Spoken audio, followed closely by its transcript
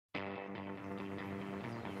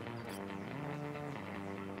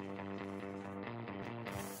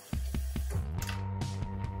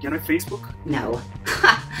You know Facebook? No.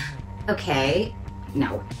 Okay.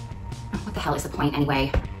 No. What the hell is the point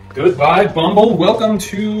anyway? Goodbye, Bumble. Welcome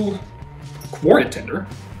to Quarantinder.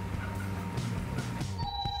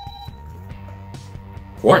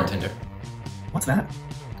 Quarantinder? What's that?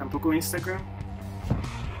 Tampoco Instagram?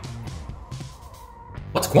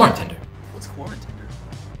 What's Quarantinder? What's Quarantinder?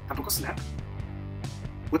 Tampoco Snap?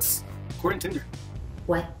 What's Quarantinder?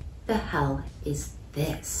 What the hell is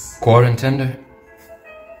this? Quarantinder?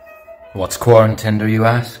 What's Quarantinder, you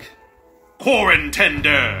ask?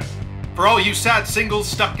 Quarantinder! For all you sad singles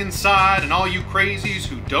stuck inside and all you crazies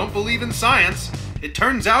who don't believe in science, it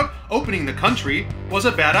turns out opening the country was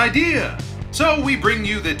a bad idea. So we bring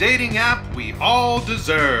you the dating app we all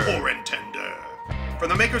deserve. Quarantinder. From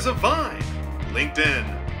the makers of Vine,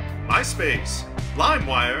 LinkedIn, MySpace,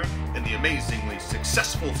 LimeWire, and the amazingly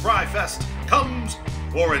successful FryFest comes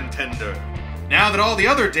Quarantinder. Now that all the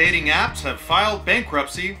other dating apps have filed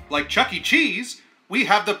bankruptcy, like Chuck E. Cheese, we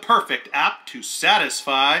have the perfect app to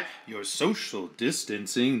satisfy your social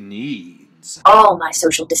distancing needs. All my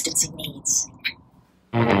social distancing needs.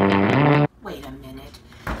 Wait a minute.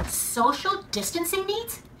 Social distancing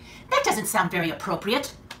needs? That doesn't sound very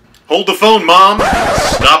appropriate. Hold the phone, Mom.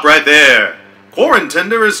 Stop right there.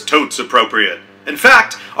 Quarantinder is totes appropriate. In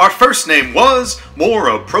fact, our first name was More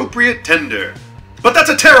Appropriate Tender. But that's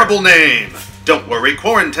a terrible name. Don't worry,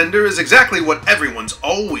 Quarantinder is exactly what everyone's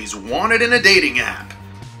always wanted in a dating app.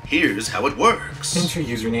 Here's how it works. Enter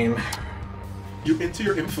username. You enter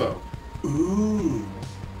your info. Ooh.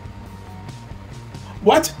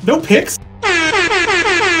 What? No pics?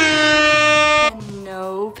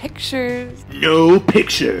 No pictures. No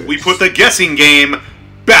pictures. We put the guessing game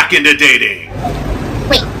back into dating.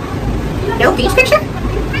 Wait, no beach picture?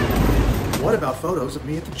 What about photos of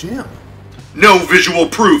me at the gym? No visual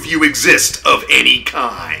proof you exist of any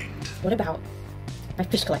kind. What about my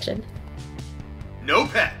fish collection? No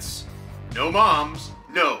pets. No moms.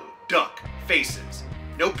 No duck faces.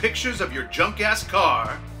 No pictures of your junk-ass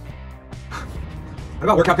car. What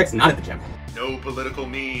about workout pics not at the gym? No political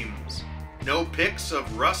memes. No pics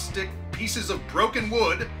of rustic pieces of broken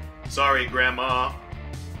wood. Sorry, Grandma.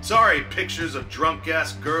 Sorry, pictures of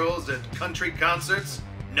drunk-ass girls at country concerts.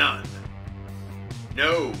 None.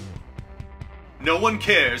 No. No one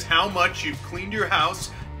cares how much you've cleaned your house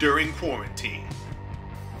during quarantine.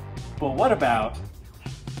 But what about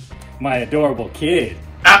my adorable kid?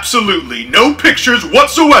 Absolutely no pictures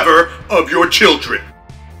whatsoever of your children.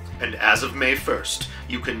 And as of May 1st,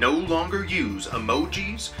 you can no longer use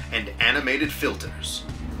emojis and animated filters.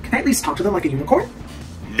 Can I at least talk to them like a unicorn?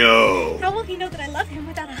 No. How will he know that I love him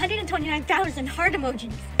without 129,000 heart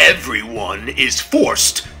emojis? Everyone is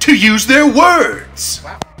forced to use their words.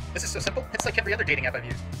 Wow, this is so simple. It's like every other dating app I've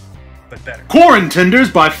used, but better.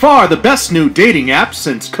 Quarantinder's by far the best new dating app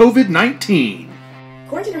since COVID-19.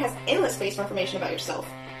 Quarantinder has endless space for information about yourself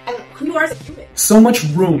and who you are as a human. So much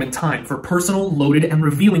room and time for personal, loaded, and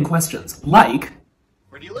revealing questions, like...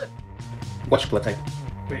 Where do you live? What's your blood type?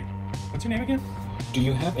 Wait, what's your name again? Do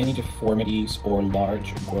you have any deformities or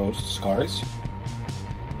large, gross scars?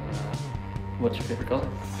 What's your favorite color?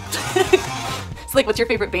 It's like, what's your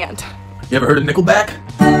favorite band? You ever heard of Nickelback?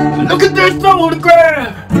 Look at this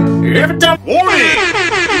photograph! Every time... Warning!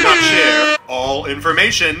 Do not share all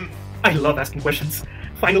information. I love asking questions.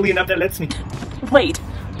 Finally, an app that lets me. Wait,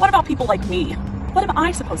 what about people like me? What am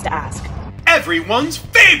I supposed to ask? Everyone's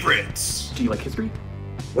favorites! Do you like history?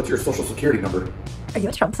 What's your social security number? Are you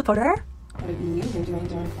a Trump supporter? What have you been doing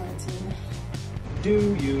during quarantine?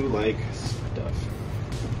 Do you like stuff?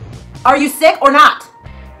 Are you sick or not?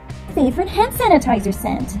 Favorite hand sanitizer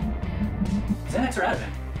scent? Xanax or Ativan?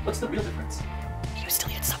 What's the real difference? You still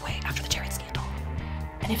eat at Subway after the Jared scandal?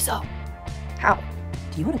 And if so, how?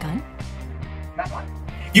 Do you want a gun? Not one.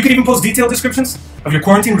 You can even post detailed descriptions of your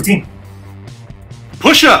quarantine routine.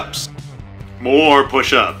 Push-ups. More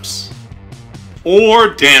push-ups.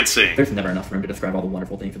 Or dancing. There's never enough room to describe all the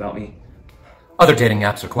wonderful things about me. Other dating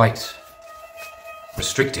apps are quite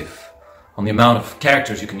restrictive on the amount of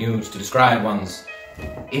characters you can use to describe one's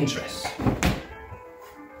interests.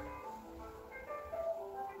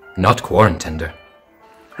 Not Quarantinder.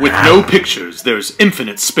 With no pictures, there's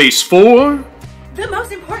infinite space for... The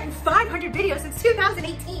most important 500 videos since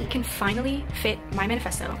 2018. Can finally fit my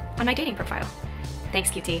manifesto on my dating profile. Thanks,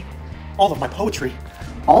 QT. All of my poetry.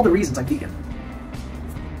 All the reasons I'm vegan.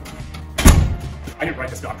 I didn't write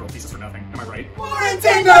this doctoral thesis for nothing, am I right?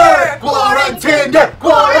 Quarantinder! Quarantinder!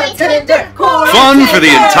 Quarantinder! Quarantinder! Fun for the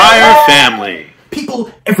entire family.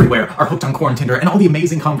 People everywhere are hooked on Quarantinder and all the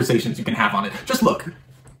amazing conversations you can have on it. Just look.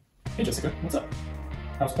 Hey Jessica, what's up?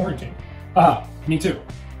 How's quarantine? Me too.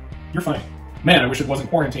 You're funny. Man, I wish it wasn't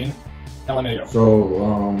quarantine. LMAO.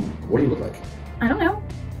 So, what do you look like? I don't know.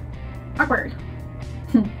 Awkward.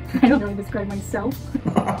 I don't know how to describe myself.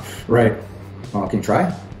 Right. Can you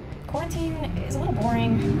try? Quarantine is a little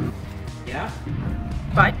boring. Yeah?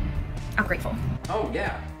 But I'm grateful. Oh,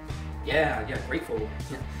 yeah. Yeah, grateful.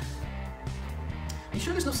 Yeah. Are you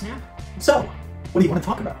sure there's no snap? So, what do you want to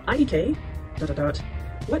talk about? IDK, ...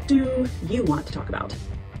 What do you want to talk about?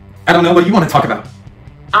 I don't know. What do you want to talk about?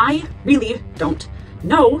 I really don't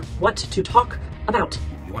know what to talk about.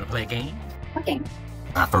 You want to play a game? What game?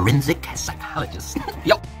 Forensic psychologist.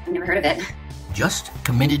 Yup. I've never heard of it. Just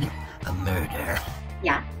committed a murder.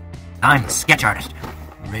 Yeah. I'm a sketch artist,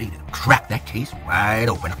 ready to crack that case wide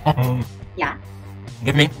open. Yeah.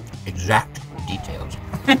 Give me exact details.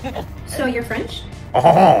 So you're French?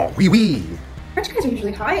 Oh, oui, oui. French guys are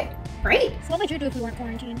usually hot, right? So what would you do if we weren't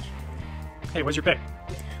quarantined? Hey, what's your pick?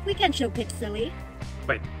 We can show pics, silly.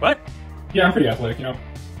 Wait, what? Yeah, I'm pretty athletic, you know.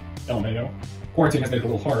 LMAO. Quarantine has made it a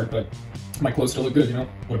little hard, but my clothes still look good, you know.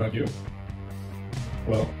 What about you?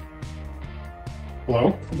 Hello?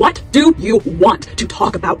 Hello? What do you want to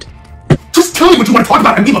talk about? Just tell me what you want to talk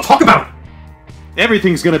about and we will talk about it!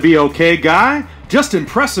 Everything's gonna be okay, guy. Just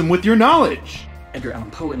impress him with your knowledge. Edgar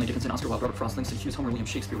Allan Poe, Emily Dickinson, Oscar Wilde, Robert Frost, Langston Hughes, Homer, William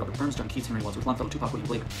Shakespeare, Robert Burns, John Keats, Henry Wadsworth Longfellow, Tupac, William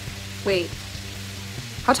Blake. Wait.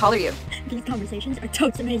 How tall are you? These conversations are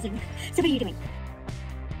totes amazing. So what are you doing?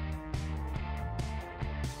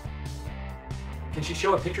 Can she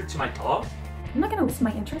show a picture to my dog? I'm not gonna listen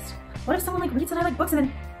my interest. What if someone reads that I like books and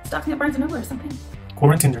then stalks me at Barnes & Noble or something?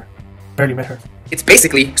 Quarantinder. Barely met her. It's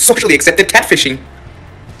basically socially accepted catfishing.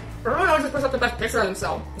 Everyone always puts up the best picture of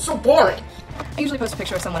themselves. It's so boring. I usually post a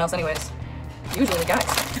picture of someone else anyways. Usually the guys.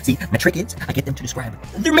 See, my trick is I get them to describe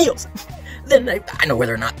their males. Then I know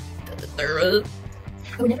whether or not they're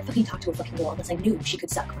I would never fucking talk to a fucking girl unless I knew she could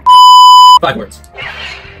suck. 5 words.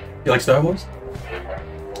 You like Star Wars?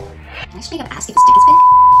 Can I straight up ask if his dick is big?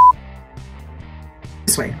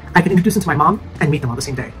 This way, I can introduce them to my mom and meet them on the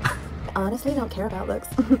same day. Honestly, don't care about looks.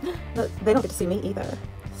 But they don't get to see me either.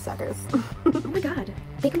 Suckers. Oh my god.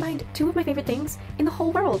 They combined 2 of my favorite things in the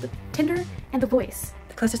whole world. Tinder and The Voice.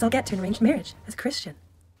 The closest I'll get to an arranged marriage as a Christian.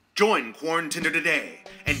 Join Quarantinder today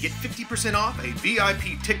and get 50% off a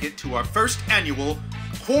VIP ticket to our first annual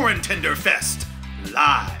Quarantinder Fest,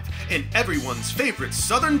 live in everyone's favorite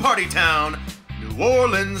southern party town, New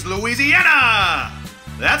Orleans, Louisiana!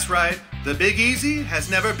 That's right, the Big Easy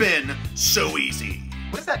has never been so easy.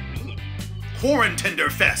 What does that mean?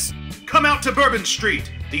 Quarantinder Fest. Come out to Bourbon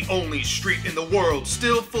Street, the only street in the world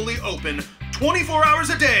still fully open 24 hours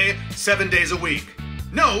a day, 7 days a week.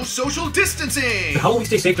 No social distancing! How will we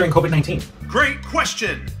stay safe during COVID-19? Great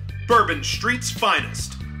question! Bourbon Street's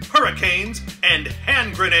finest. Hurricanes and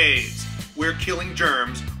hand grenades. We're killing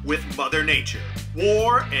germs with Mother Nature.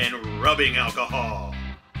 War and rubbing alcohol.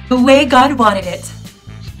 The way God wanted it.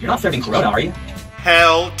 You're not serving Corona, are you?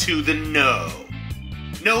 Hell to the no.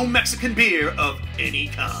 No Mexican beer of any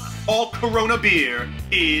kind. All Corona beer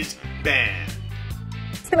is banned.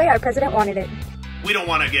 It's the way our president wanted it. We don't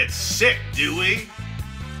want to get sick, do we?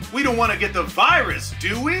 We don't want to get the virus,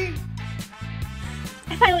 do we?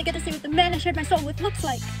 I finally get to see what the man I shared my soul with looks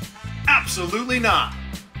like. Absolutely not.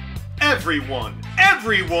 Everyone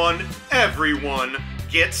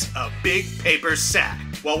gets a big paper sack.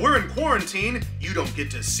 While we're in quarantine, you don't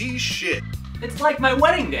get to see shit. It's like my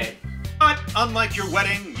wedding day. But unlike your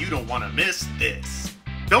wedding, you don't want to miss this.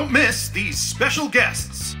 Don't miss these special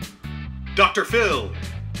guests. Dr. Phil,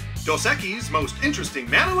 Dos Equis' most interesting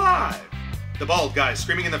man alive. The bald guy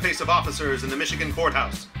screaming in the face of officers in the Michigan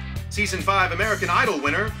courthouse. Season 5 American Idol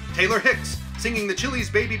winner, Taylor Hicks, singing the Chili's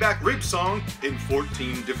Baby Back Rib song in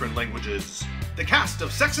 14 different languages. The cast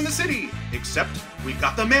of Sex and the City, except we've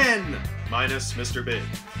got the men, minus Mr. Big.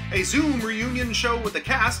 A Zoom reunion show with the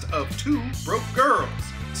cast of 2 Broke Girls.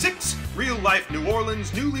 6 real-life New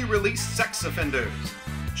Orleans newly released sex offenders.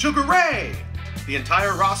 Sugar Ray, the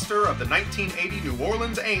entire roster of the 1980 New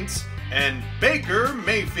Orleans Aints, and Baker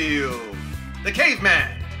Mayfield. The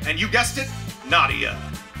Caveman, and you guessed it, Nadia.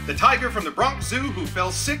 The tiger from the Bronx Zoo who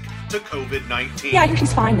fell sick to COVID-19. Yeah, I hear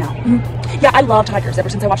she's fine now. Yeah, I love tigers ever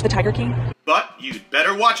since I watched The Tiger King. But you'd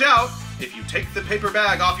better watch out. If you take the paper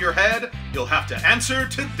bag off your head, you'll have to answer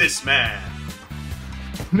to this man.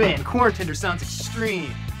 Man, Quarantinder sounds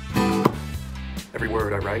extreme. Every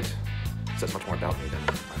word I write says much more about me than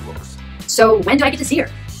my looks. So when do I get to see her?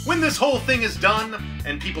 When this whole thing is done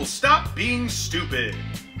and people stop being stupid.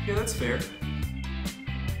 Yeah, that's fair.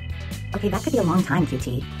 Okay, that could be a long time,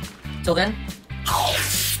 QT. Till then.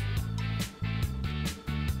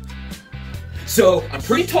 So, I'm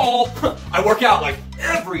pretty tall. I work out like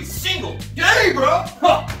every single day, bro.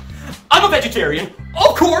 I'm I'm a vegetarian,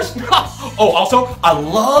 of course. Oh, also, I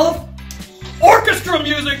love orchestra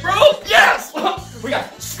music, bro. Yes. We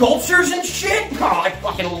got sculptures and shit. Oh, I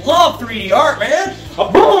fucking love 3D art, man.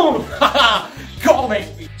 Boom. Call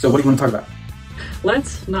me. So what do you want to talk about?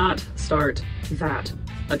 Let's not start that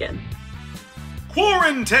again.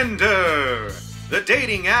 Quarantinder! The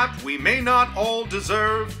dating app we may not all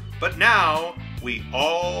deserve, but now we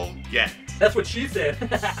all get. That's what she said.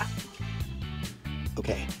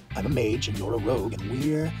 Okay, I'm a mage and you're a rogue and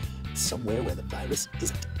we're somewhere where the virus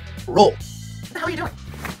isn't. Roll! What the hell are you doing?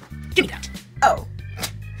 Give me that. Oh.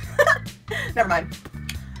 Never mind.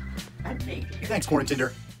 I'm fake. Thanks,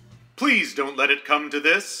 Quarantinder. Please don't let it come to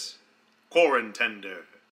this. Quarantinder.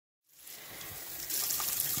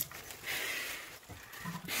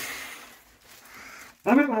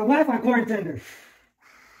 I met my wife on Quarantinder,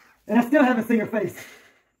 and I still haven't seen her face.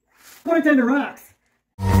 Quarantinder rocks!